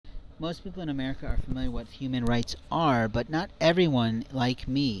Most people in America are familiar with what human rights are, but not everyone, like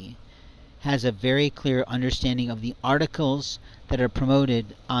me, has a very clear understanding of the articles that are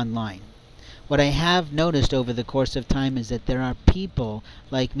promoted online. What I have noticed over the course of time is that there are people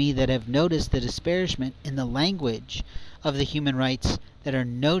like me that have noticed the disparagement in the language of the human rights that are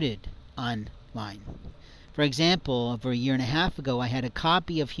noted online. For example, over a year and a half ago, I had a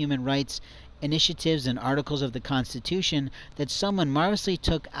copy of human rights initiatives and articles of the Constitution that someone marvelously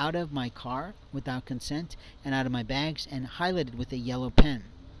took out of my car without consent and out of my bags and highlighted with a yellow pen,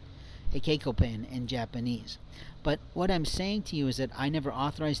 a keiko pen in Japanese. But what I'm saying to you is that I never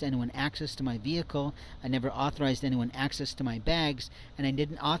authorized anyone access to my vehicle, I never authorized anyone access to my bags, and I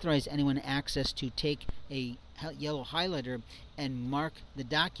didn't authorize anyone access to take a yellow highlighter and mark the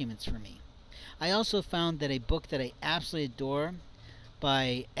documents for me. I also found that a book that I absolutely adore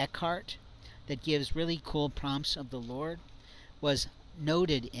by Eckhart that gives really cool prompts of the Lord was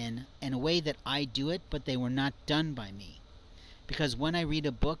noted in a way that I do it, but they were not done by me. Because when I read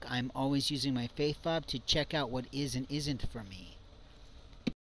a book, I'm always using my faith fob to check out what is and isn't for me.